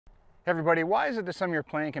Hey everybody, why is it that some of your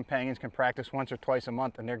playing companions can practice once or twice a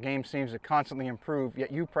month and their game seems to constantly improve,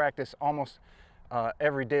 yet you practice almost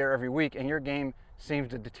every day or every week and your game seems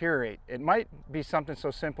to deteriorate? It might be something so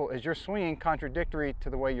simple as you're swinging contradictory to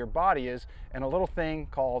the way your body is, and a little thing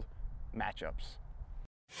called matchups.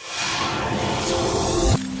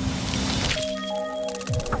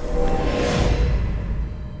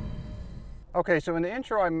 Okay, so in the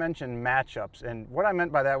intro I mentioned matchups, and what I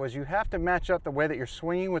meant by that was you have to match up the way that you're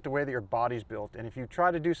swinging with the way that your body's built. And if you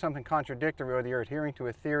try to do something contradictory, whether you're adhering to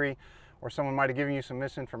a theory or someone might have given you some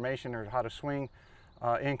misinformation or how to swing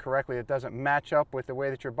incorrectly, it doesn't match up with the way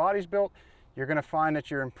that your body's built, you're going to find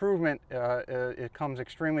that your improvement it comes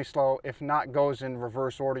extremely slow, if not goes in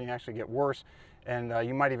reverse order. You actually get worse, and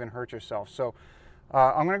you might even hurt yourself. So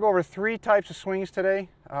I'm going to go over 3 types of swings today.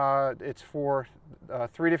 It's for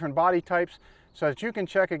 3 different body types so that you can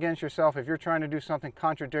check against yourself. If you're trying to do something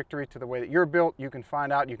contradictory to the way that you're built, you can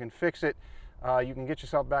find out, you can fix it, you can get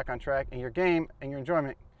yourself back on track, and your game and your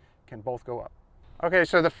enjoyment can both go up. Okay,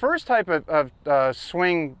 so the first type of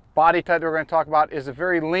swing body type that we're going to talk about is a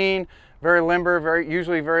very lean, very limber,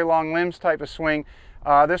 usually very long limbs type of swing.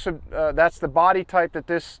 That's the body type that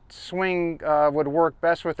this swing would work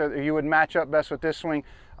best with, or you would match up best with this swing.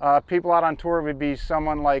 People out on tour would be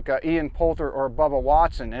someone like Ian Poulter or Bubba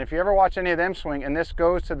Watson. And if you ever watch any of them swing, and this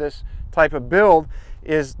goes to this type of build,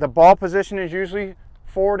 is the ball position is usually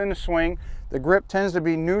forward in the swing. The grip tends to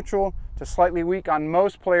be neutral to slightly weak on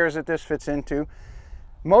most players that this fits into.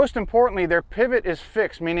 Most importantly, their pivot is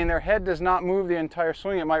fixed, meaning their head does not move the entire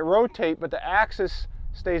swing. It might rotate, but the axis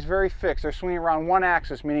stays very fixed. They're swinging around one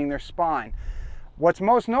axis, meaning their spine. What's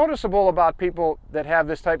most noticeable about people that have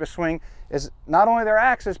this type of swing is not only their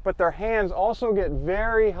axis, but their hands also get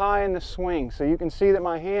very high in the swing. So you can see that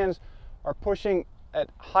my hands are pushing at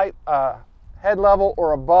height, head level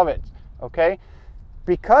or above it, okay?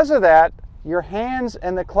 Because of that, your hands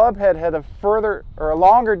and the club head have a further or a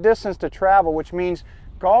longer distance to travel, which means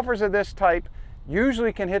golfers of this type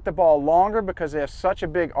usually can hit the ball longer because they have such a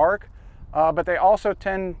big arc, but they also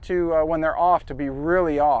tend to, when they're off, to be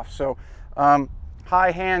really off. So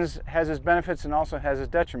high hands has its benefits and also has its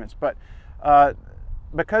detriments. But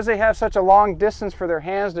because they have such a long distance for their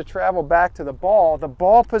hands to travel back to the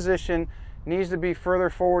ball position needs to be further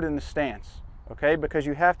forward in the stance, okay? Because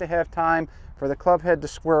you have to have time for the club head to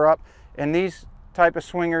square up, and these type of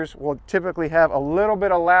swingers will typically have a little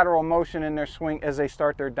bit of lateral motion in their swing as they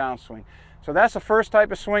start their downswing. So that's the first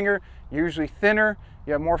type of swinger, usually thinner,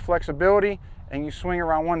 you have more flexibility, and you swing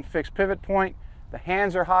around one fixed pivot point. The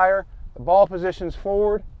hands are higher, the ball position's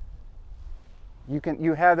forward.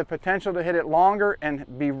 You have the potential to hit it longer and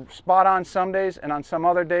be spot on some days, and on some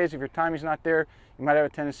other days, if your timing's not there, you might have a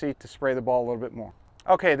tendency to spray the ball a little bit more.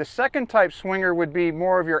 Okay, the second type swinger would be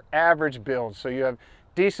more of your average build. So you have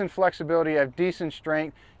decent flexibility, you have decent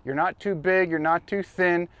strength, you're not too big, you're not too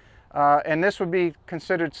thin, and this would be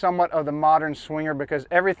considered somewhat of the modern swinger because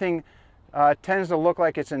everything tends to look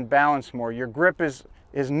like it's in balance more. Your grip is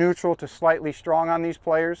neutral to slightly strong on these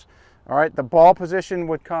players. All right, the ball position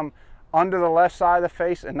would come under the left side of the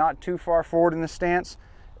face and not too far forward in the stance.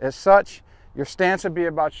 As such, your stance would be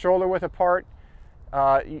about shoulder width apart.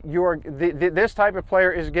 This type of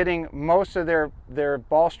player is getting most of their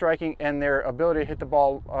ball striking and their ability to hit the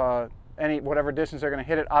ball whatever distance they're going to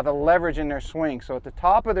hit it out of the leverage in their swing. So at the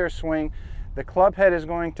top of their swing, the club head is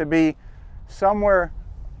going to be somewhere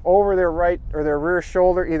over their right or their rear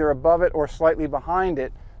shoulder, either above it or slightly behind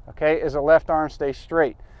it, okay, as the left arm stays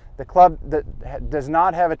straight. The club that does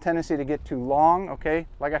not have a tendency to get too long, okay?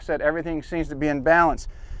 Like I said, everything seems to be in balance.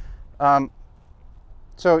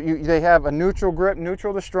 So they have a neutral grip,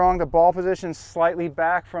 neutral to strong. The ball position slightly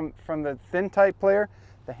back from the thin type player.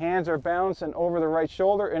 The hands are balanced and over the right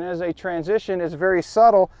shoulder, and as they transition, it's very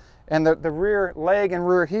subtle, and the rear leg and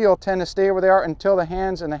rear heel tend to stay where they are until the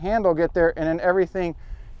hands and the handle get there, and then everything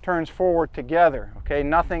turns forward together, okay?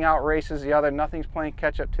 Nothing outraces the other, nothing's playing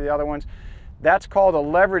catch up to the other ones. That's called a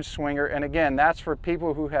leverage swinger, and again, that's for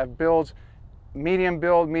people who have builds, medium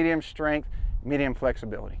build, medium strength, medium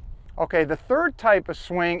flexibility. Okay, the third type of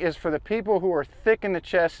swing is for the people who are thick in the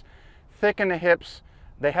chest, thick in the hips.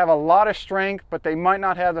 They have a lot of strength, but they might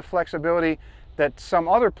not have the flexibility that some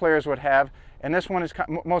other players would have, and this one is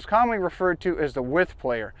most commonly referred to as the width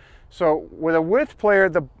player. So with a width player,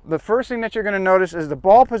 the first thing that you're going to notice is the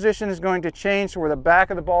ball position is going to change to where the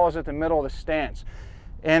back of the ball is at the middle of the stance.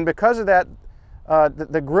 And because of that,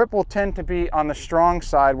 the grip will tend to be on the strong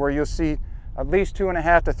side, where you'll see at least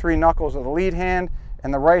 2.5 to 3 knuckles of the lead hand,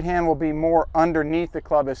 and the right hand will be more underneath the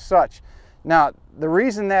club as such. Now, the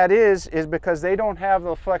reason that is because they don't have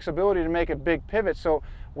the flexibility to make a big pivot. So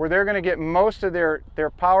where they're going to get most of their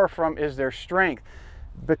power from is their strength.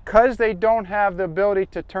 Because they don't have the ability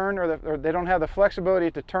to turn, or they don't have the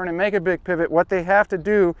flexibility to turn and make a big pivot, what they have to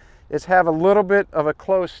do is have a little bit of a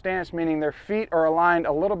closed stance, meaning their feet are aligned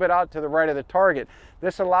a little bit out to the right of the target.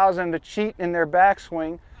 This allows them to cheat in their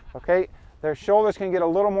backswing, okay? Their shoulders can get a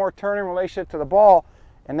little more turn in relationship to the ball,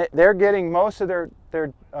 and they're getting most of their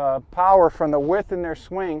power from the width in their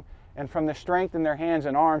swing and from the strength in their hands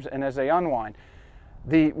and arms, and as they unwind.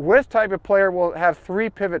 The width type of player will have 3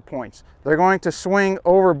 pivot points. They're going to swing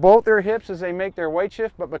over both their hips as they make their weight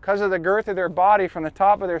shift, but because of the girth of their body from the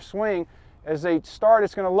top of their swing, as they start,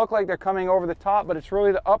 it's going to look like they're coming over the top, but it's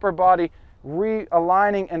really the upper body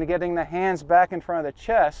realigning and getting the hands back in front of the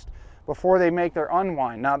chest before they make their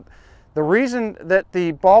unwind. Now, the reason that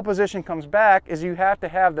the ball position comes back is you have to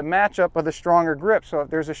have the matchup of the stronger grip. So if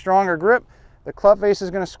there's a stronger grip, the club face is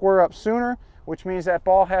going to square up sooner, which means that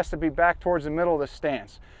ball has to be back towards the middle of the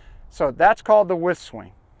stance. So that's called the width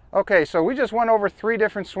swing. Okay, so we just went over 3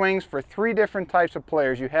 different swings for 3 different types of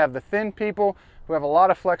players. You have the thin people who have a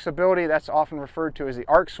lot of flexibility. That's often referred to as the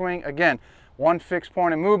arc swing. Again, one fixed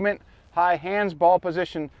point of movement, high hands, ball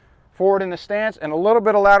position forward in the stance, and a little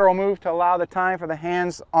bit of lateral move to allow the time for the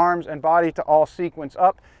hands, arms, and body to all sequence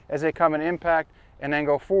up as they come in impact and then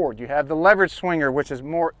go forward. You have the leverage swinger, which is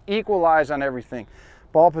more equalized on everything.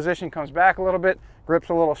 Ball position comes back a little bit, grip's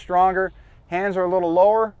a little stronger, hands are a little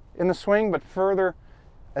lower in the swing, but further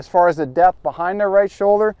as far as the depth behind their right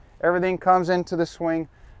shoulder, everything comes into the swing,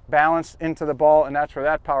 balanced into the ball, and that's where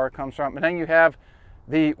that power comes from. And then you have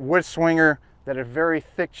the width swinger that are very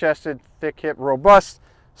thick-chested, thick-hip, robust,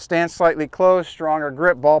 stance slightly closed, stronger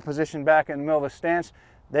grip, ball position back in the middle of the stance.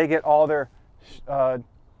 They get all their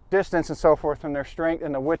distance and so forth from their strength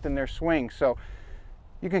and the width in their swing. So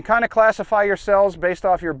you can kind of classify yourselves based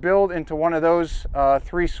off your build into one of those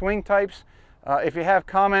 3 swing types. If you have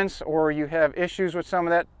comments or you have issues with some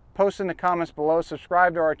of that, post in the comments below,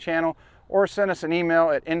 subscribe to our channel, or send us an email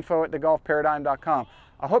at info@thegolfparadigm.com.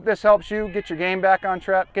 I hope this helps you get your game back on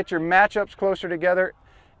track, get your matchups closer together,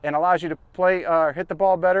 and allows you to play, hit the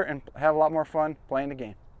ball better and have a lot more fun playing the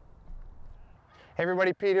game. Hey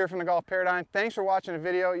everybody, Pete here from The Golf Paradigm. Thanks for watching the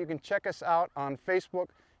video. You can check us out on Facebook,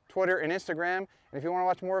 Twitter, and Instagram. And if you want to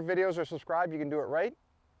watch more videos or subscribe, you can do it right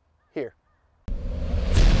here.